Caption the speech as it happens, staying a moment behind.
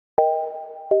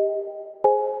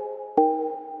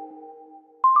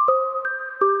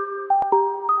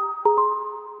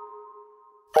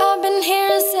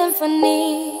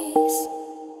symphonies.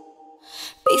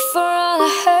 Before all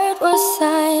I heard was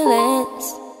silence,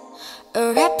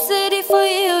 a rhapsody for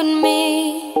you and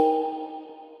me.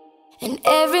 And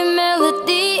every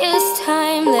melody is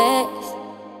timeless.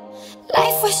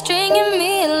 Life was stringing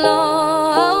me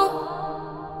along.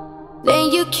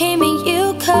 Then you came and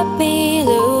you cut me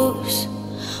loose,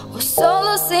 was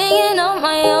solo singing on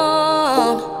my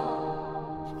own.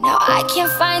 Now I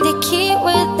can't find the key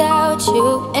without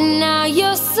you. And now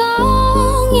your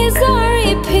song is on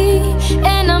repeat,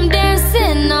 and I'm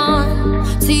dancing on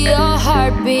to your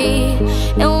heartbeat.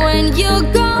 And when you're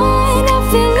gone, I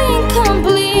feel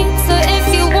incomplete. So if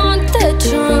you want the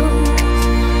truth,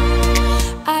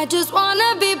 I just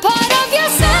wanna be part of your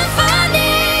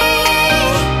symphony.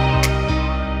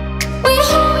 We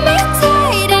hold me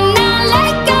tight and not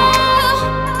let go.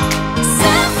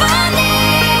 Symphony,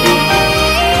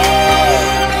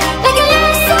 like a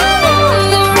love song on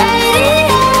the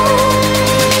radio.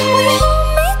 We hold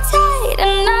me tight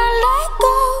and not let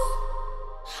go.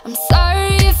 I'm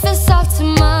sorry if it's all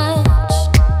too much,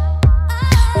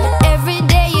 but every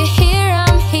day you're here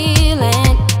I'm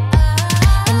healing.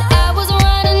 And I was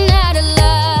running out of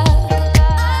luck.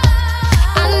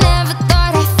 I never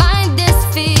thought I'd find this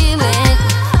feeling,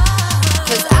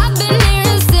 'cause I've been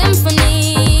hearing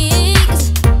symphonies.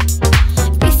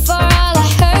 Before all I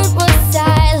heard was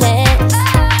silence,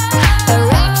 a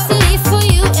rhapsody for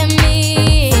you and me.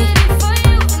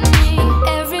 And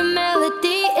every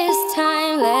melody is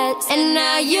timeless. And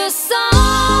now your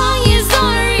song is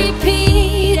on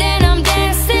repeat, and I'm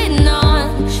dancing on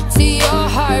to your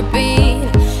heartbeat.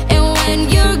 And when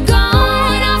you're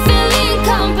gone, I feel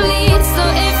incomplete. So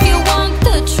if you want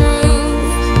the truth,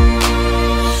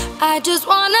 I just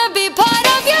wanna be part